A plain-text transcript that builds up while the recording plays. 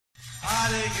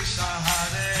Krishna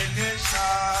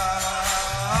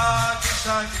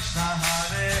Krishna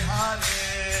Hare Hare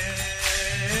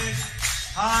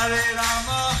Hare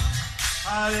Rama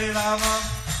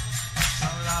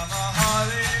Rama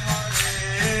Hare Hare.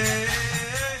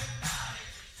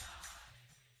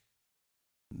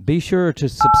 Be sure to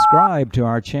subscribe to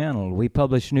our channel. We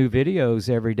publish new videos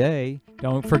every day.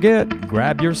 Don't forget,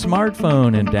 grab your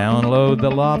smartphone and download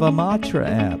the Lava Matra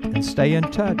app and stay in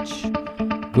touch.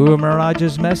 Guru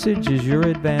Maharaj's message is your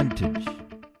advantage.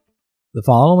 The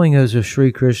following is a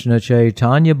Sri Krishna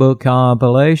Chaitanya book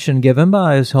compilation given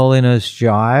by His Holiness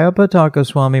Jayapataka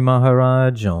Swami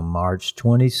Maharaj on March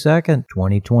 22nd,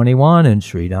 2021 in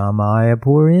Sridham,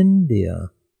 Mayapur, India.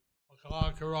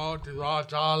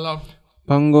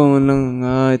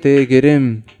 Pangonangate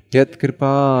girim yat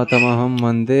kripa tamaham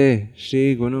mande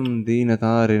Shri Gunam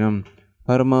Deenatarinam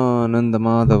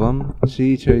Paramanandamadavam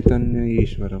Shri Chaitanya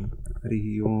Ishwaram.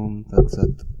 Hari Om Tat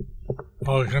Sat.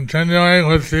 Well, continuing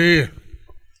with the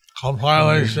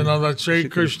compilation of the Sri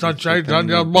Krishna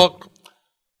Chaitanya book.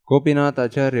 Gopīnātha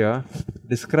Ācārya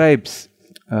describes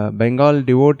Bengal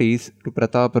Devotees to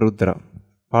Pratāparudra,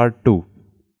 Part-2.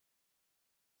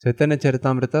 Chaitanya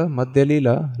Charitamrita Madhya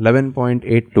Leela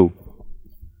 11.82.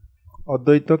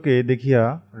 অদ্বৈতকে দেখিয়া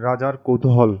রাজার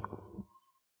কৌতূহল।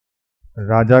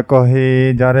 রাজা কহে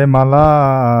যারে মালা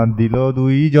দিল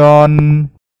দুইজন,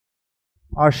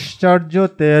 আশ্চর্য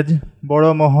তেজ বড়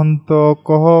মহন্ত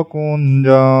কহ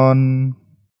কুঞ্জন।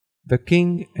 The king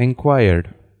inquired,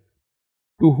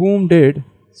 to whom did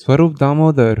Swarup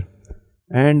Damodar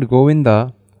and Govinda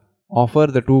offer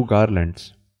the two garlands?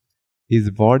 His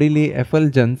bodily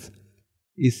effulgence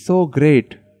is so great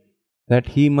that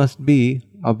he must be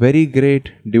a very great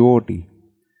devotee.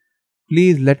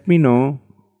 Please let me know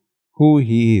who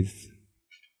he is.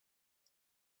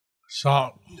 So,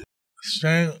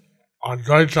 seeing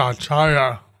Advaita Ācārya,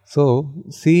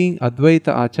 seeing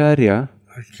Advaita Ācārya,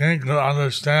 the king could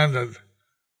understand that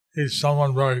he's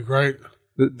someone very great.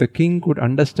 The king could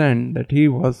understand that he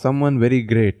was someone very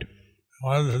great. He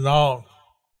wanted to know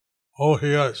who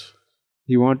he is.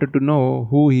 He wanted to know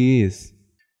who he is.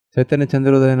 Chaitanya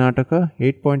Chandrodaya Nataka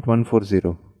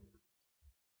 8.140.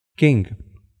 King.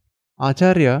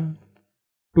 Acharya,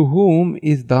 to whom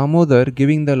is Damodar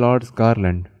giving the Lord's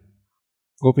garland?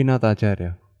 Gopīnātha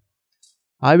Ācārya.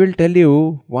 I will tell you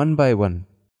one by one.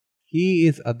 He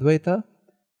is Advaita,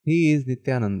 he is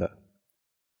Nityananda.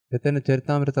 Chaitanya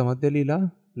Charitamrita Madhya Leela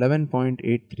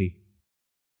 11.83.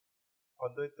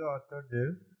 অদ্বৈত আচার্যের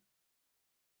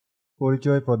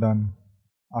পরিচয় প্রদান।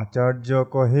 আচার্য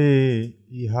কহে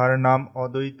ইহার নাম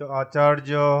অদ্বৈত আচার্য,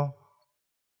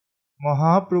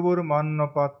 মহাপ্রভুর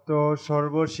মান্যপাত্র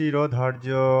সর্বশিরোধার্য।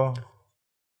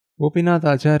 Gopīnātha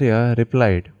Ācārya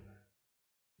replied,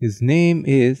 his name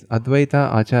is Advaita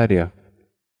Ācārya.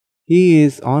 He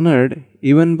is honored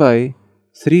even by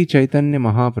Sri Chaitanya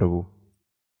Mahaprabhu,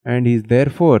 and he is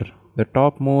therefore the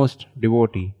topmost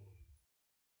devotee.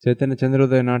 Chaitanya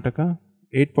Chandrodaya Nataka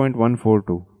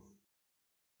 8.142.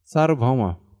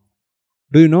 Sarvabhauma.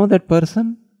 Do you know that person?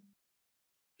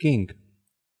 King.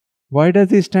 Why does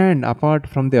he stand apart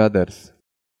from the others?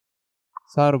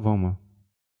 Sarvabhauma.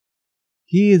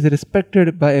 He is respected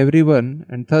by everyone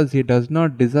and thus he does not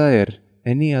desire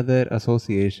any other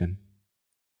association.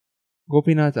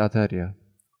 Gopīnātha Ācārya.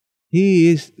 He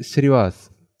is Srivas.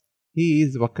 He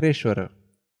is Vakreshwara.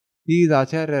 He is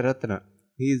Acharya Ratna.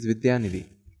 He is Vidyanidhi.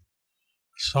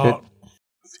 So,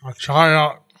 Acharya,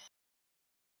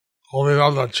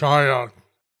 Gopīnātha Ācārya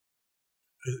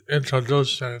is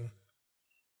introducing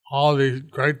all these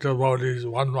great devotees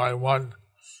one by one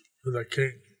to the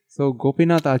king. So,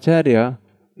 Gopīnātha Ācārya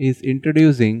is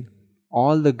introducing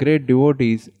all the great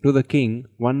devotees to the king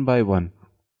one by one.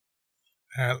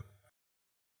 And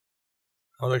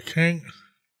so the king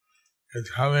is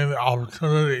having the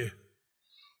opportunity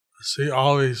to see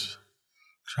all these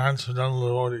transcendental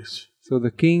devotees. So,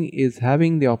 the king is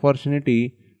having the opportunity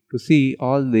to see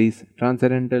all these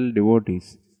transcendental devotees.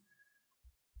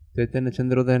 Chaitanya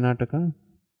Chandrodaya Nataka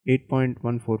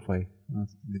 8.145.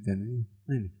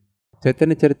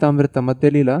 Chaitanya Charitamrita Madhya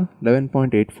Leela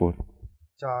 11.84.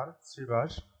 4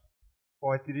 Srivas,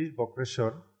 35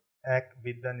 Bakreshwar, 1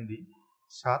 Vidyanidhi,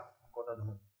 7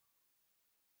 Gadadhar.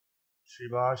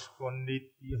 Srivas পণ্ডিত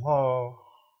ইহ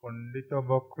পণ্ডিত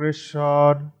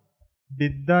বক্রেশ্বর,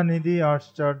 বিদ্যানিধি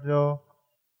আচার্য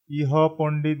ইহ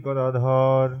পণ্ডিত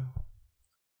Gadadhar.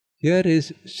 Here is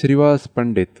Srivas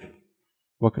Pandit,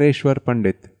 Vakreshwar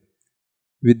Pandit,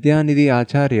 Vidyanidhi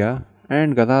Acharya and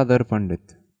Gadadhar Pandit.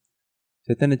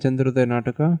 Chaitanya Chandrodaya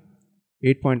Nataka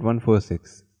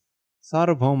 8.146.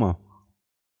 Sarvabhauma.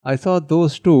 I saw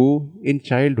those two in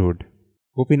childhood.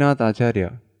 Gopīnātha Ācārya.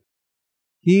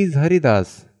 He is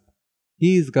Haridas.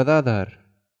 He is Gadadhar.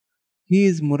 He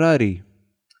is Murari.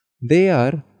 They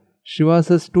are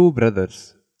Shivasa's two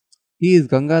brothers. He is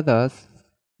Gangadas.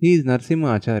 He is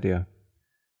Narsimha Acharya.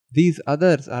 These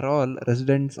others are all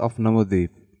residents of Navadvip.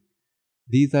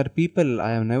 These are people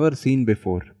I have never seen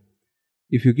before.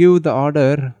 If you give the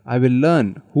order, I will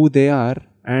learn who they are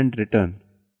and return.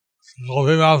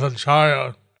 Gopīnātha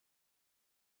Ācārya,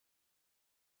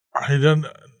 he didn't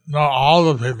know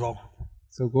all the people,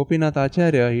 So Gopīnātha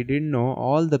Ācārya, he didn't know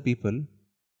all the people,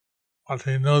 but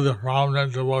he knew the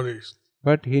prominent devotees.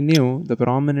 but he knew the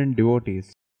prominent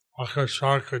devotees.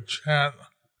 Vakreshwar could chant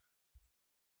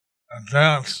and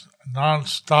dance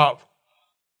non-stop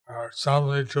for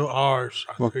 72 hours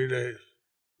or 3 days.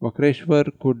 Vakreshwar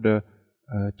could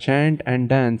chant and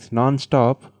dance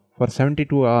non-stop for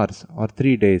 72 hours or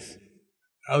 3 days.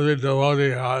 Every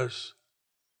devotee has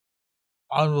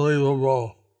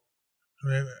unbelievable,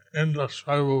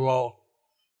 indescribable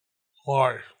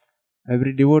glory.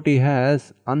 Every devotee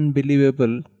has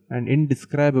unbelievable and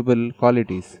indescribable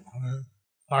qualities.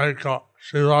 Like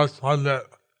Srivas Pandit,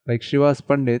 Like Srivas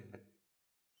Pandit,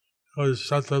 who is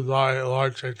accepted by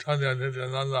Lord Chaitanya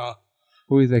Nityananda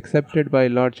who is accepted by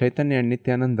Lord Chaitanya and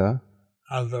Nityananda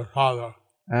as their father,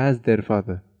 as their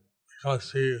father,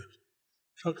 because he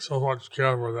took so much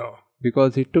care for them.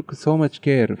 because he took so much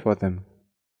care for them.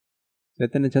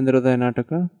 Chaitanya Chandrodaya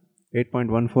Nataka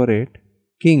 8.148.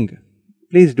 King,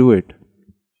 please do it.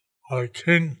 The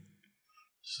king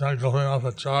sent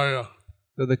Gopīnātha Ācārya,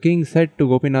 So the king said to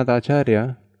Gopīnātha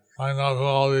Ācārya, find out who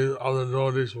all these other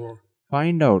devotees were.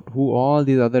 find out who all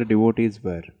these other devotees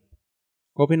were.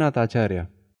 Gopīnātha Ācārya.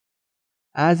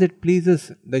 As it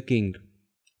pleases the king,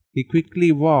 he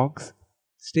quickly walks,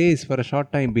 stays for a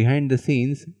short time behind the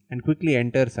scenes, and quickly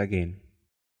enters again.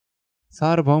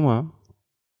 Sarvabhauma,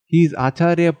 he is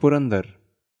Acharya Purandar.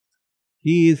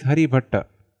 He is Hari Bhatta.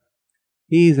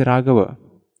 He is Raghava.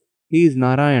 He is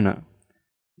Narayana.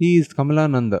 He is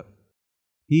Kamalananda.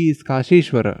 He is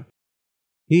Kashishwara.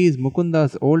 He is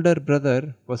Mukunda's older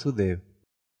brother Vasudev.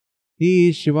 He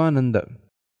is Shivananda.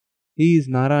 He is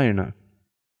Narayana.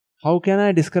 How can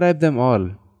I describe them all?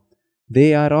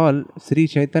 They are all Sri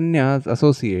Chaitanya's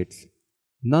associates.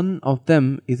 None of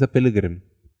them is a pilgrim.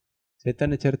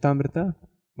 Chaitanya Charitamrita,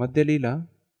 Madhya Leela.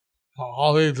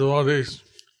 All these devotees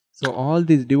So all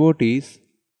these devotees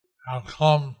have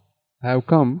come have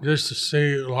come just to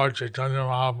see Lord Chaitanya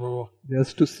Mahaprabhu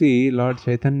just to see Lord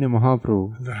Chaitanya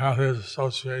Mahaprabhu and to have his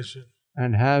association,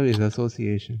 and have his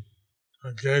association, to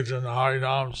engage in the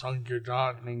Harinam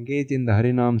Sankirtan and engage in the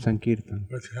Harinam Sankirtan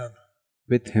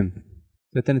with him.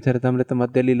 Chaitanya Charitamrita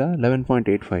Madhya Leela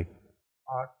 11.85.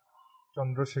 8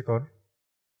 Chandrashekhar,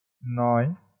 9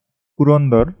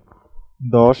 Purandara,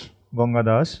 10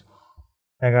 Gangadas,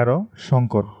 11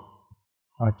 Shankar.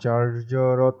 আচার্য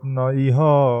রত্ন ইহ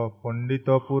পণ্ডিত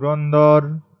পুরন্দর,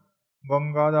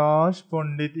 গঙ্গাদাস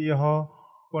পণ্ডিত ইহ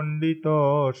পণ্ডিত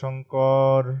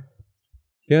Shankar.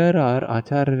 Here are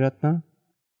Acharya Ratna,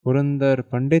 Purandar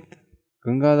Pandit,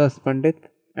 Gangadas Pandit,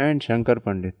 and Shankar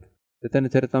Pandit. Chaitanya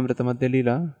Charitamrita Madhya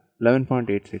Leela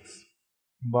 11.86.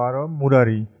 12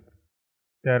 Murari,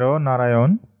 13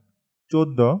 Narayan,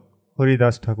 14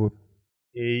 Haridas ঠাকুর।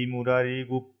 এই মুরারি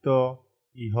গুপ্ত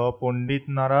ইহ পণ্ডিত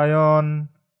নারায়ণ,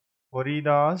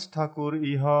 হরিদাস ঠাকুর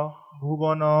ইহ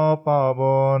ভুবন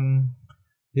পাবন।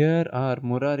 Here are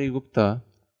Murari Gupta,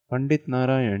 Pandit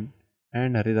Narayan,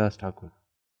 and Haridas Thakur,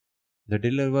 the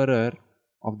deliverer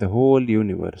of the whole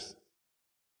universe.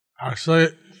 Actually,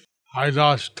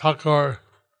 Haridas Thakur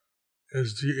is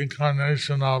the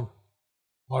incarnation of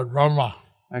Lord Brahma.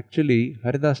 Actually,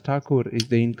 Haridas Thakur is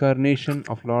the incarnation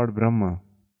of Lord Brahma.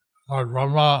 Lord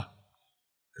Brahma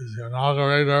is the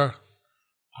inaugurator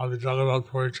of the Jagannath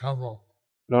Puri temple.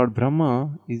 Lord Brahma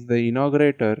is the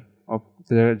inaugurator of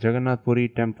the Jagannath Puri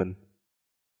temple.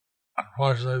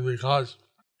 Unfortunately, because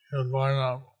he was born in a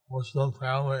Muslim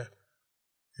family,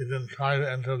 he didn't try to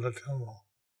enter the temple.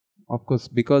 Of course,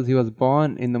 because he was born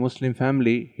in the Muslim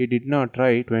family, he did not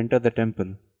try to enter the temple.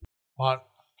 But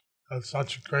as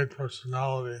such a great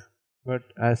personality, But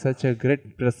as such a great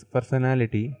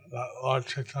personality, that Lord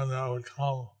Chaitanya would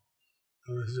come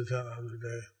to visit him every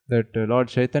day. that Lord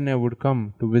Chaitanya would come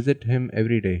to visit him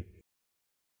every day.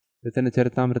 Chaitanya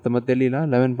Charitamrita Madhya Leela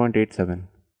 11.87.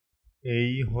 এই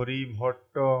হরি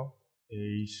ভট্ট,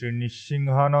 এই শ্রী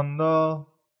নৃসিংহানন্দ,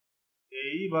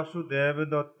 এই বাসুদেব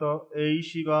দত্ত, এই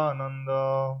Shivananda.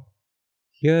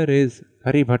 Here is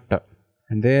Hari Bhatta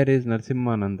and there is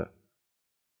Narsimhananda.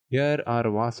 Here are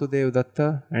Vasudev Datta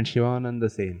and Shivananda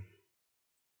Sen.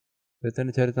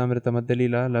 Chaitanya Charitamrita Madhya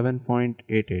Leela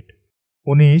 11.88.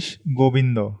 19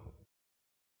 Govinda,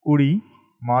 20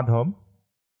 Madhav,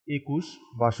 21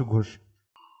 Basu Ghosh.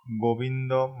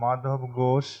 Govinda Madhav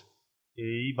Ghosh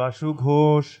এই বাসু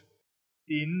ঘোষ,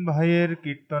 3 ভাইয়ের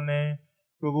কীর্তনে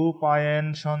প্রভু পায়েন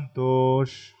সন্তোষ।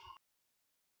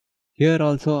 Here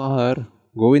also are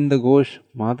Govinda Ghosh,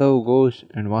 Madhav Ghosh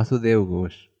and Vasudev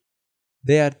Ghosh.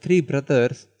 They are 3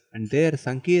 brothers and their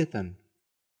Sankirtan,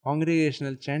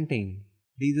 congregational chanting,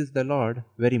 pleases the Lord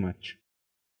very much.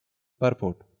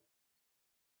 Purport.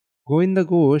 Govinda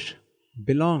Ghosh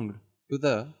belonged to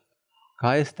the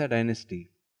Kayastha dynasty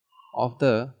of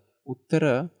the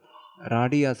Uttara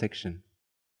Radia section,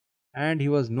 and he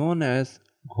was known as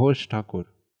Ghosh Thakur.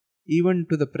 Even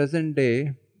to the present day,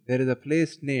 there is a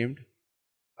place named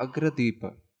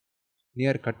Agradeepa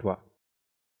near Katwa,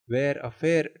 where a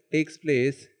fair takes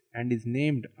place and is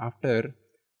named after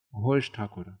Ghosh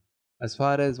Thakur. As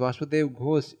far as Vasudev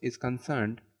Ghosh is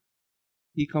concerned,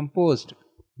 he composed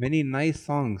many nice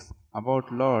songs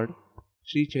about Lord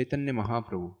Sri Chaitanya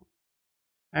Mahaprabhu,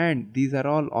 and these are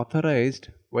all authorized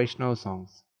Vaishnava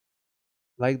songs,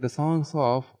 like the songs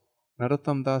of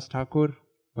Narottam Das Thakur,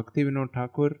 Bhaktivinoda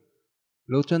Thakur,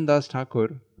 Lochan Das Thakur,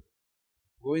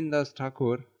 Govindas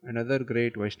Thakur and other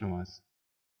great Vaishnavas.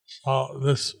 So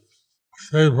this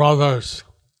 3 brothers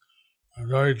are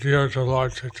very dear to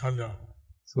Lord Chaitanya.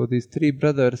 So these 3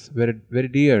 brothers were very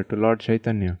dear to Lord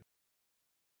Chaitanya.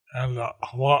 And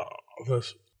this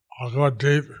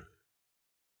Agadip,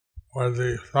 where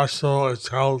the festival is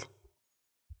held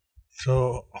to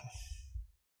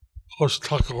Ghosh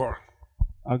Thakur.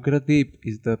 Agradeep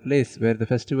is the place where the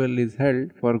festival is held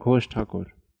for Ghosh Thakur.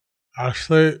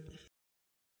 Actually,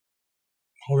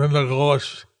 Govinda Ghosh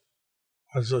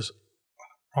was this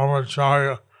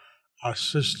brahmacharya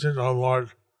assistant of Lord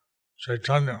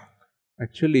Chaitanya.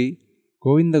 Actually,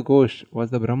 Govinda Ghosh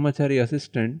was the brahmachari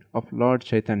assistant of Lord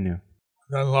Chaitanya.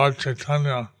 Then Lord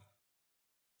Chaitanya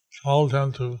told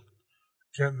him to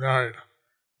get married.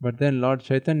 But then Lord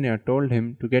Chaitanya told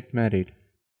him to get married.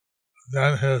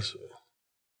 Then his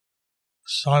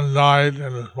son died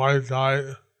and his wife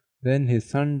died. Then his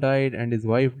son died and his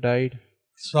wife died.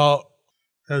 So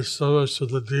his service to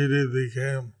the deity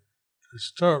became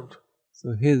disturbed.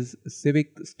 So his civic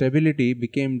stability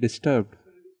became disturbed.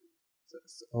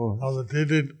 Now the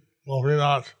deity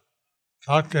Gopīnātha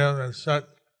talked to him and said,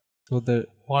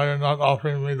 why are you not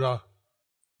offering me the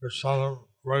prasadam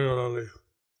regularly?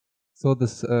 So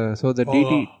the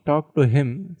deity talked to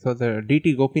him. So the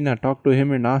deity Gopīnātha talked to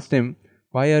him and asked him,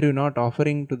 why are you not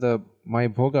offering to my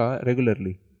bhoga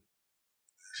regularly?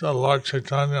 So Lord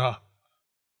Chaitanya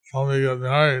told me to get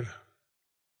married.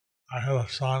 I had a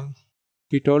son.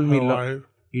 He told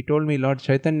me Lord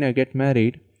Chaitanya get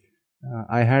married.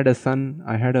 I had a son,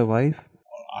 I had a wife.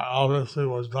 I obviously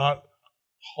was not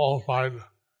qualified to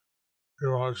be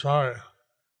Ācārya.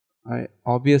 I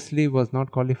obviously was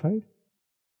not qualified.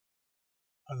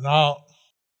 And now,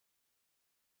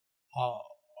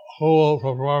 who will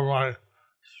perform my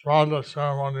Shraddha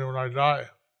ceremony when I die?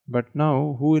 But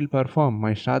now, who will perform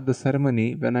my Shraddha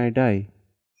ceremony when I die?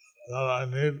 That I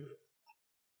need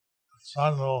a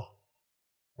son who will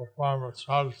perform the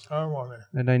Shraddha ceremony.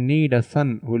 And I need a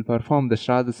son who will perform the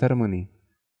Shraddha ceremony.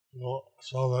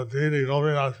 So the deity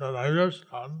Gopīnātha said, I'm your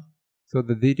son. So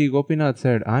the deity Gopīnātha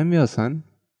said, I'm your son.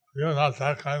 You're not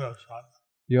that kind of son.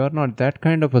 You are not that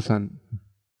kind of a son.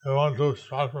 You won't do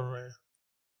Shraddha for me.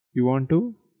 You want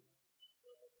to?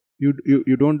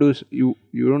 You don't do you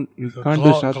can't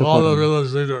do Shraddha call for the me.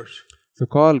 village leaders. So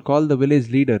call the village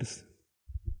leaders.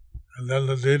 And then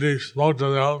the deity spoke to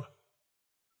them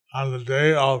on the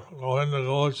day of Govinda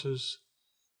Ghosh's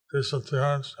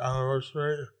disappearance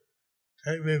anniversary.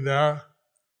 Take me there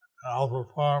and I'll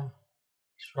perform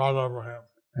Shraddha for him.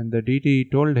 And the deity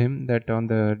told him that on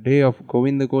the day of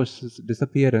Govinda Ghosh's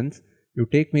disappearance, you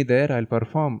take me there, I'll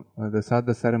perform the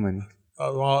Shraddha ceremony.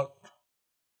 About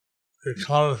the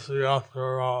Ekadasi after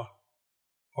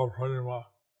Gaur Purnima.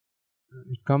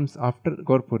 It comes after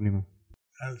Gaur Purnima.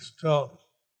 And still,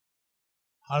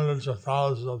 hundreds of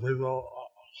thousands of people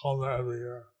come there every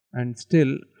year. And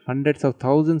still, hundreds of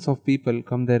thousands of people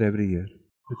come there every year.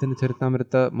 Chaitanya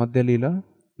Charitamrita Madhya Leela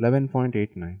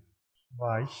 11.89.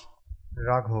 22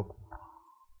 রাঘব,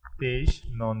 23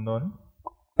 নন্দন,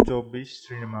 24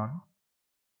 শ্রীমান,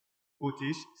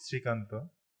 25 শ্রীকান্ত,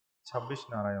 26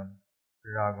 নারায়ণ।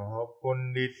 রাঘব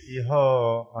পণ্ডিত ইহ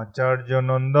আচার্য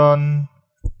নন্দন,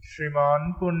 শ্রীমান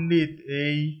পণ্ডিত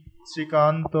এই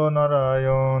Srikanta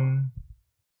Narayan.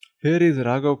 Here is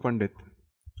Raghav Pandit.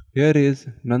 Here is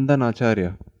Nandan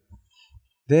Ācārya.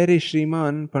 There is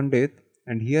Shriman Pandit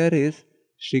and here is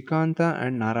Shrikanta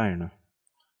and Narayana.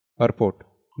 Purport.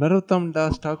 Narottam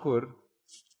Das Thakur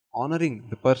honoring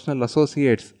the personal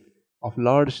associates of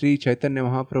Lord Sri Chaitanya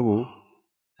Mahaprabhu,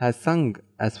 has sung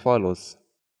as follows.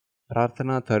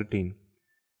 Prarthana 13.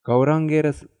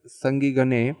 Gaurangera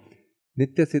Sangigane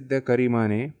Nitya Siddha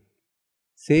Karimane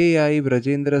Seyai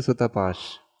Brajendra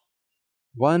Sutapash.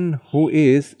 One who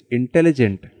is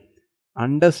intelligent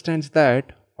understands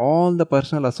that all the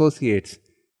personal associates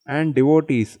and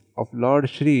devotees of Lord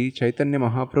Sri Chaitanya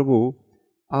Mahaprabhu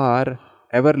are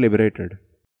ever liberated.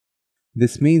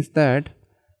 This means that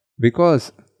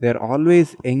because they are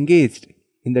always engaged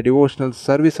in the devotional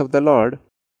service of the Lord,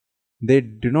 they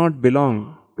do not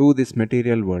belong to this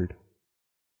material world.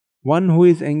 One who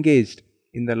is engaged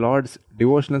in the Lord's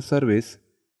devotional service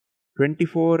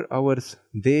 24 hours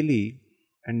daily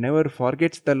and never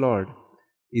forgets the Lord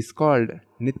is called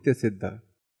Nitya Siddha.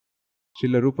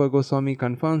 Srila Rupa Goswami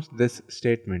confirms this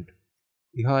statement.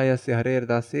 Ihayasya harer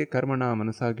dase karmana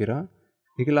manasagira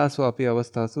nikilasu api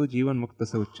avastasu jivan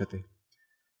muktasa uchyate.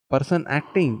 Person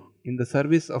acting in the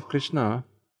service of Krishna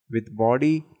with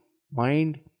body,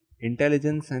 mind,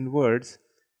 intelligence and words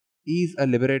is a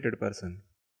liberated person,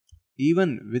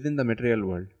 even within the material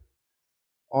world.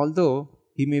 Although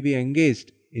he may be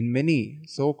engaged in many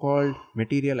so-called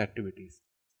material activities,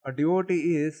 a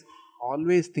devotee is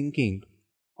always thinking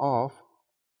of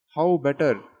how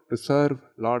better to serve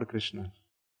Lord Krishna,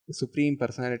 the Supreme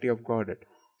Personality of Godhead,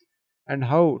 and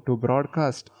how to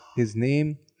broadcast His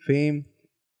name, fame,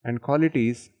 and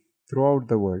qualities throughout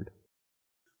the world.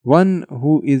 One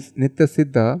who is Nitya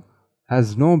Siddha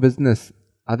has no business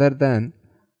other than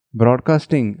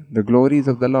broadcasting the glories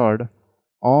of the Lord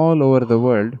all over the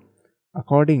world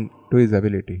according to his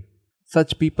ability.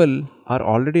 Such people are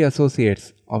already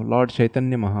associates of Lord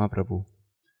Chaitanya Mahaprabhu.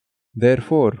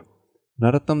 Therefore,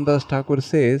 Narottam Das Thakur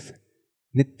says,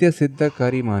 Nitya Siddha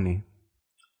Karimane.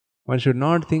 One should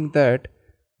not think that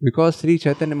because Sri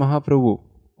Chaitanya Mahaprabhu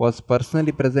was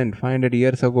personally present 500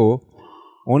 years ago,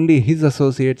 only his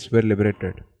associates were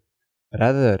liberated.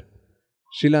 Rather,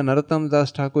 Srila Narottam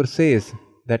Das Thakur says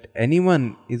that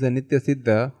anyone is a Nitya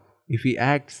Siddha if he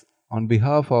acts on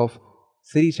behalf of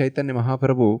Sri Chaitanya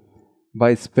Mahaprabhu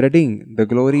by spreading the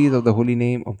glories of the holy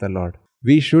name of the Lord.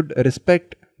 We should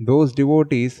respect those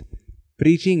devotees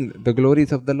preaching the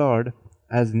glories of the Lord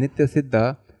as Nitya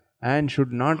Siddha and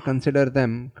should not consider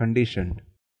them conditioned.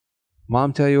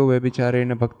 Mamchayo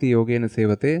vebicharena bhakti yogena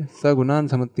sevate sagunan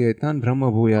samatyetan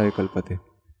brahma bhuyaya kalpate.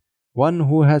 One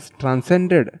who has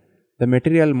transcended the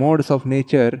material modes of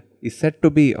nature is said to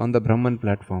be on the Brahman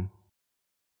platform.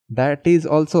 That is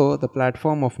also the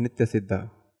platform of Nitya Siddha.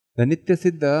 The Nitya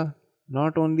Siddha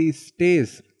not only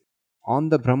stays on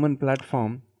the Brahman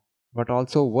platform but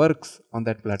also works on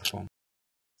that platform.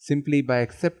 Simply by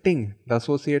accepting the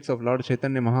associates of Lord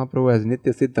Chaitanya Mahaprabhu as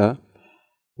Nitya Siddha,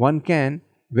 one can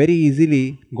very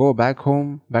easily go back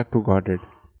home, back to Godhead.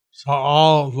 So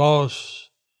all those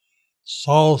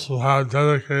souls who have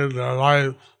dedicated their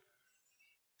life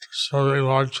to serving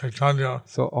Lord Chaitanya,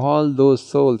 So all those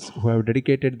souls who have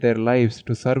dedicated their lives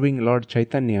to serving Lord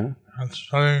Chaitanya and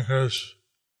spreading His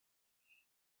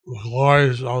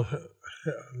glories of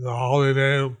the holy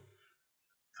name,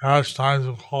 pastimes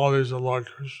and qualities of Lord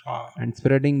Krishna, and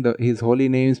spreading His holy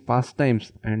names,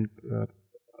 pastimes and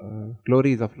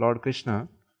glories of Lord Krishna,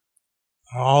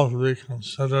 are all to be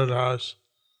considered as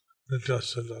Nitya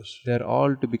Siddhas. they are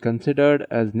all to be considered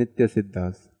as Nitya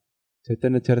Siddhas.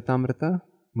 Chaitanya Charitamrita,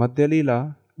 Madhya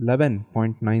Leela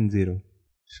 11.90.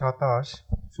 27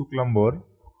 Shuklambar,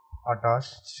 28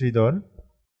 Sridhar,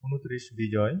 29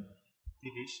 বিজয়,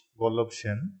 30 বল্লভ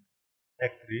সেন,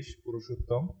 31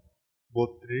 পুরুষোত্তম,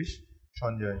 32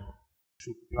 সঞ্জয়।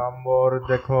 শুক্লাম্বর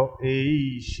দেখো এই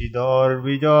শ্রীধর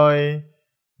বিজয়,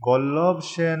 বল্লভ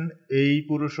সেন এই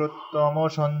Purushottam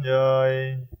Sanjay.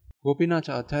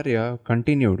 Gopīnātha Ācārya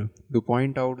continued to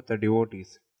point out the devotees.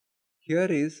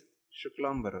 Here is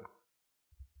Shuklambara.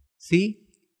 See,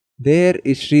 there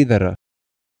is Sridhara.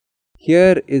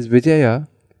 Here is Vijaya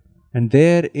and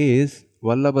there is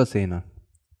Vallabhasena.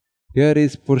 Here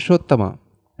is Purushottama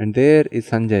and there is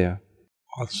Sanjaya.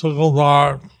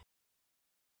 Suklambar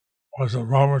was a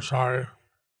brahmachari.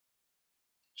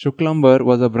 Shuklambar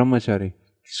was a brahmachari.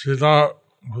 Sridhar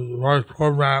was a very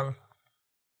poor man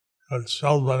and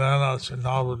sold bananas in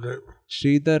Navadvip.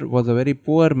 Sridhar was a very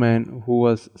poor man who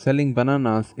was selling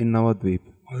bananas in Navadvip.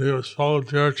 He was so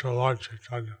dear to Lord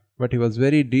Chaitanya. But he was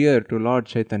very dear to Lord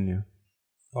Chaitanya.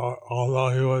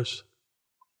 Although he was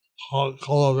called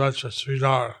Kolavecha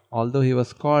Sridhar, Although he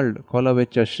was called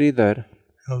Kolavecha Sridhar,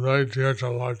 he was very dear to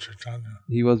Lord Chaitanya.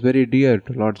 he was very dear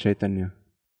to Lord Chaitanya.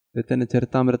 Chaitanya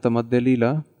Charitamrita Madhya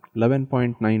Leela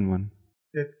 11.91.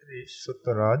 33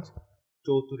 Satyaraj,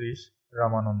 34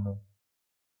 Ramananda.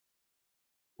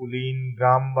 কুলীন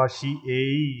গ্রামবাসী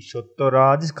এই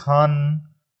সত্যরাজ খান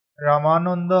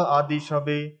রামানন্দ আদি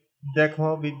সবে দেখো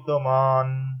বিদ্যমান।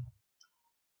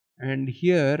 And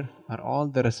here are all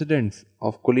the residents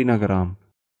of Kulinagaram,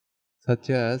 such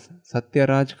as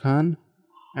Satyaraj Khan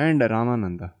and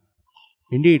Ramananda.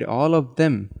 Indeed, all of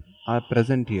them are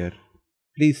present here.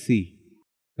 Please see.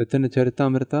 Chaitanya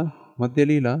Charitamrita, Madhya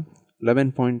Leela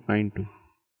 11.92.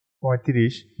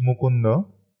 35 Mukunda,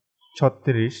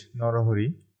 36 Narahari,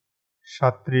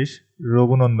 37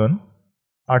 Raghunandan,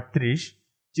 38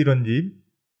 Chiranjib,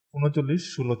 39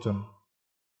 সুলোচন।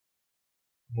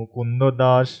 Mukunda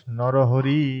Das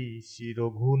Narahari Shri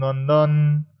Raghunandan,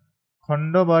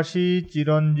 খণ্ডবাসী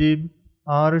Chiranjib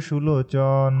R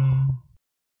সুলোচন।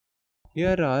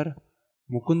 Here are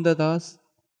Mukunda Das,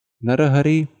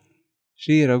 Narahari,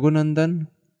 Sri Raghunandan,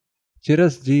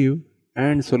 Chirasjeev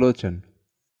and Sulochan,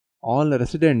 all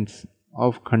residents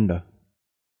of Khanda.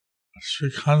 Sri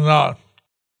Khanda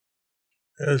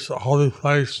is a holy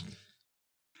place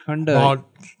Khanda, about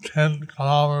 10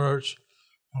 kilometers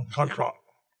from Katra.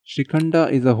 Shrikhanda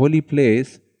is a holy place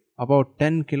about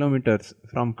 10 kilometers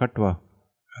from Katwa.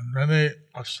 And many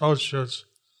associates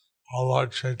of Lord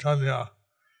Chaitanya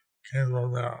came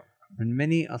from there. And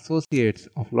many associates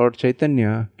of Lord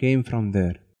Chaitanya came from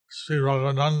there. Sri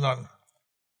Raghunandan,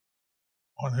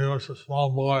 when he was a small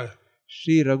boy,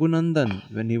 Sri Raghunandan,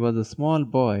 when he was a small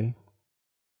boy,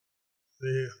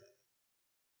 the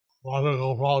Radha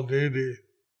Gopal deity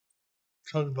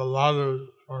took the laddus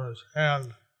from his hand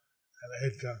and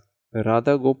ate them. the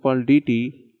Radha Gopal deity,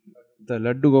 the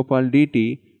Laddu Gopal deity,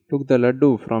 took the laddu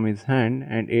from his hand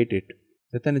and ate it.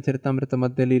 Chaitanya Charitamrita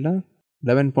Madhya Leela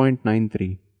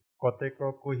 11.93. কতেক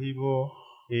কহিব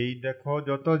এই দেখো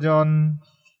যতজন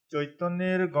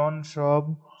চৈতন্যের গণ সব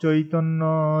চৈতন্য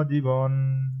জীবন।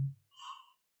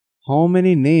 How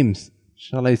many names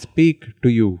shall I speak to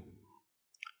you?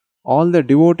 All the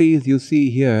devotees you see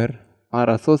here are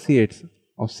associates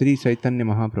of Sri Chaitanya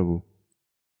Mahaprabhu,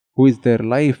 who is their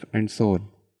life and soul.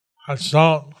 That's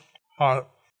not it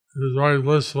is very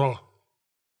blissful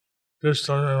just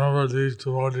to remember these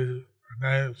devotees'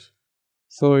 names.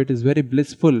 So it is very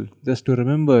blissful just to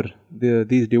remember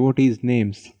these devotees'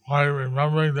 names. By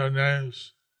remembering their names,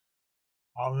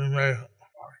 we may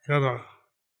get a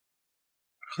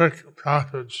quick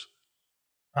passage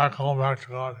back home, back to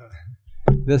Godhead.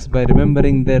 Just by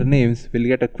remembering their names, we'll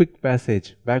get a quick passage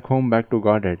back home, back to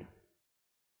Godhead.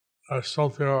 They're so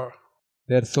pure.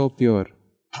 They are so pure.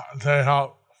 They have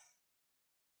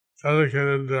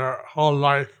dedicated their whole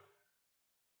life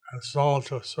and soul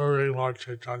to serving Lord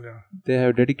Chaitanya. They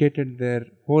have dedicated their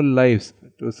whole lives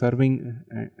to serving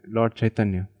Lord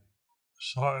Chaitanya.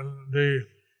 So in the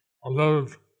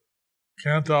 11th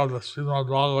canto of the Srimad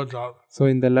Bhagavatam, So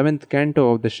in the 11th canto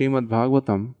of the Srimad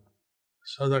Bhagavatam,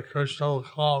 so that Krishna will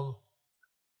come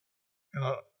in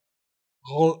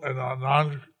a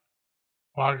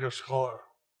non-blackish color.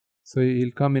 so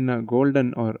he'll come in a golden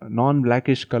or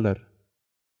non-blackish color.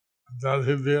 That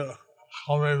he'll be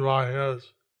coming by his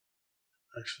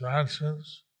expansions,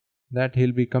 That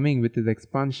he'll be coming with his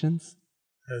expansions,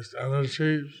 his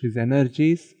energies, his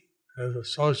energies, his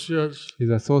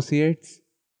associates,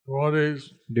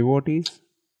 devotees,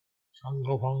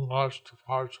 Sangopangas to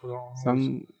Parshadam,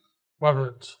 Sang-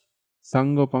 weapons.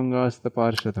 Sangopangas the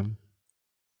Parshadam.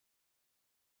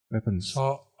 Weapons. So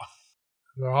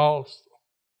they're all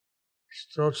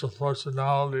spiritual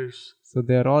personalities So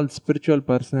they are all spiritual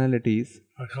personalities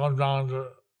that come down to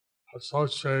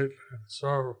associate and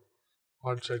serve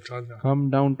Lord Chaitanya, come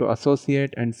down to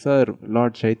associate and serve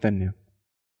Lord Chaitanya,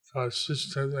 to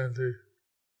assist him in the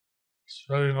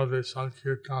spreading of the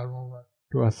Sankirtan movement.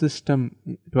 to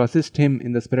assist him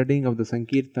in the spreading of the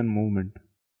Sankirtan movement.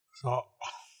 So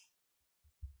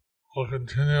we'll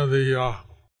continue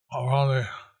around the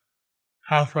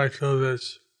halfway through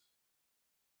this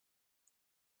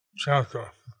chapter.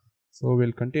 So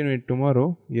we'll continue it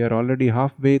tomorrow. We are already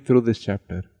halfway through this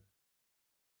chapter.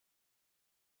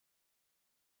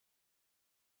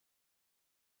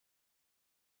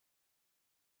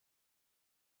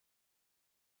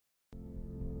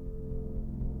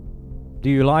 Do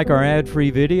you like our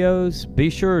ad-free videos? Be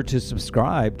sure to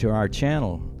subscribe to our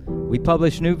channel. We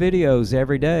publish new videos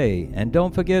every day, and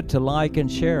don't forget to like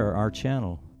and share our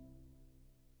channel.